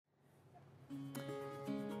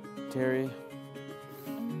Terri,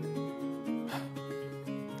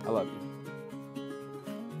 I love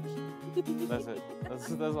you. That's it. That's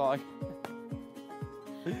all I can.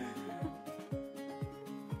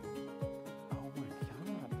 Oh my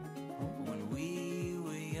God. When we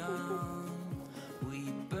were young, we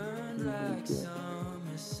burned like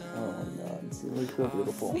summer sun. Oh my God, it's really so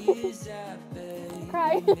beautiful.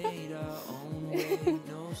 Cry. Made our own way,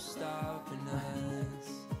 no stopping us.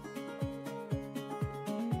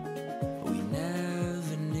 We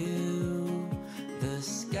never knew the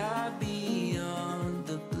sky beyond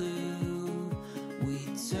the blue. We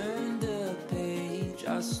turned the page,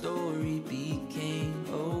 our story became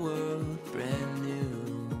a world brand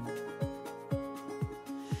new.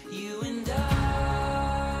 You and I,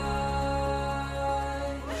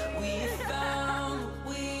 we found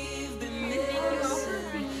what we've been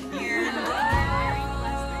missing. You and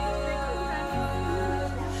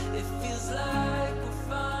it feels like we're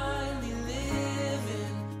finally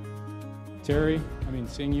living. Terri,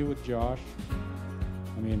 seeing you with Josh,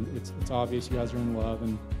 it's obvious you guys are in love,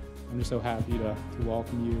 and I'm just so happy to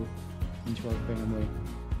welcome you into our family.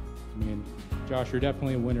 Josh, you're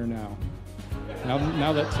definitely a winner now.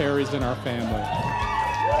 Now that Terri's in our family.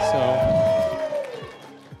 So.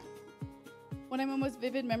 One of my most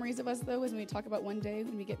vivid memories of us, though, is when we talk about one day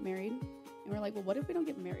when we get married, and we're like, well, what if we don't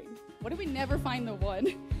get married? What if we never find the one?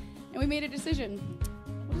 And we made a decision.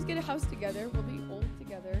 We'll just get a house together. We'll be old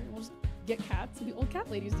together. And we'll just get cats and be old cat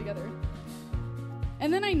ladies together.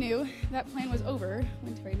 And then I knew that plan was over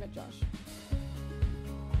when Terri met Josh.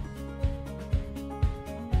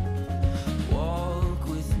 Walk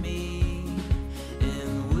with me,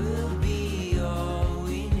 and we'll be all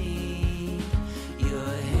we need. Your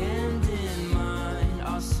hand in mine,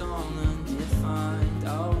 our song undefined,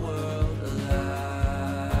 our world alive.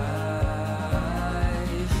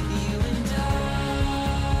 You and I,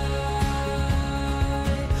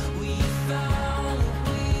 we found what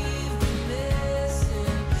we've been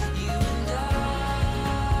missing. You and I,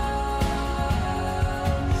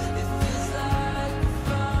 it feels like we're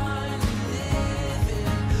finally living.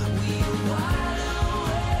 We are wide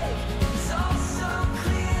awake, it's all so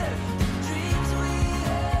clear. The dreams we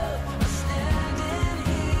held are standing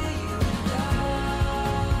here. You and I,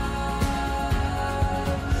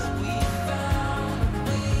 we found what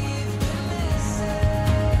we've been missing.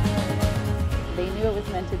 They knew it was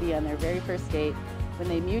meant to be on their very first date when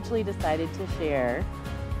they mutually decided to share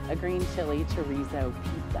a green chili chorizo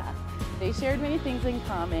pizza. They shared many things in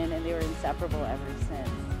common, and they were inseparable ever since.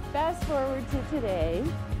 Fast forward to today,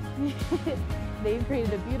 they've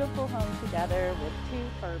created a beautiful home together with 2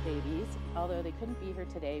 fur babies. Although they couldn't be here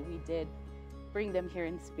today, we did bring them here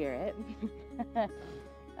in spirit.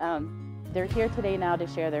 They're here today now to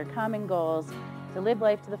share their common goals, to live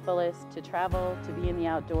life to the fullest, to travel, to be in the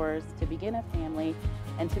outdoors, to begin a family,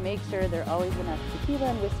 and to make sure there are always enough tequila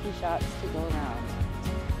and whiskey shots to go around.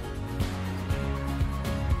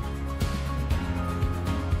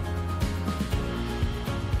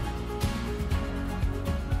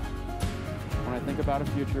 When I think about a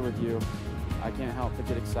future with you, I can't help but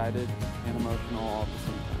get excited and emotional all at the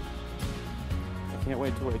same time. I can't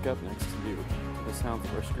wait to wake up next to you to the sounds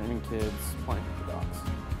of our screaming kids playing with the dogs.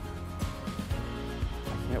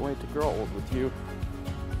 I can't wait to grow old with you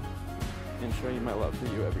and show you my love for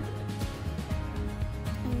you every day.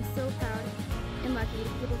 I'm so proud and lucky to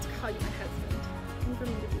be able to call you my husband and for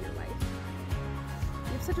me to be your wife.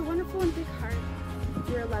 You have such a wonderful and big heart.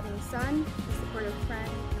 You're a loving son, a supportive friend,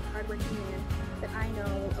 a hardworking man that I know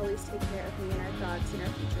will always take care of me and our dogs and our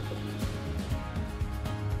future babies.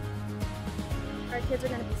 Our kids are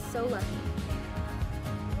going to be so lucky.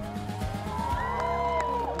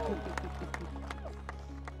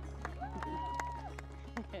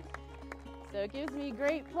 So it gives me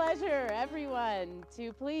great pleasure, everyone,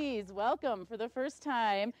 to please welcome for the first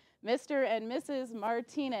time Mr. and Mrs.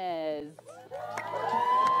 Martinez.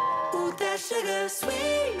 Ooh, that sugar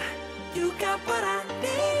sweet, you got what I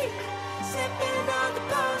need. Sipping on the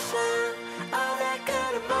potion, all that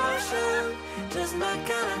good emotion, just my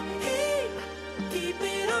kind of heat. Keep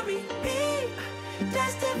it on repeat,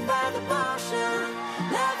 tested by the motion,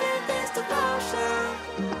 loving this devotion.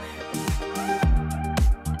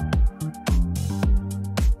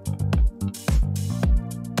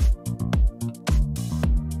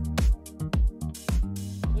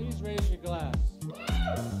 Please raise your glass.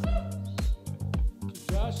 To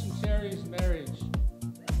Josh and Terri's marriage,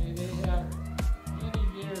 may they have many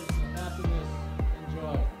years of happiness and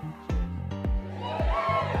joy.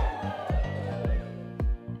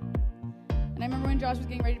 And I remember when Josh was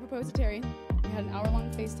getting ready to propose to Terri, we had an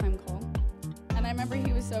hour-long FaceTime call. And And I remember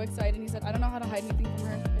he was so excited. He said, I don't know how to hide anything from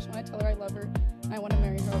her. I just want to tell her I love her, and I want to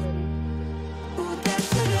marry her already. Ooh, that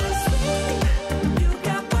sugar sweet. You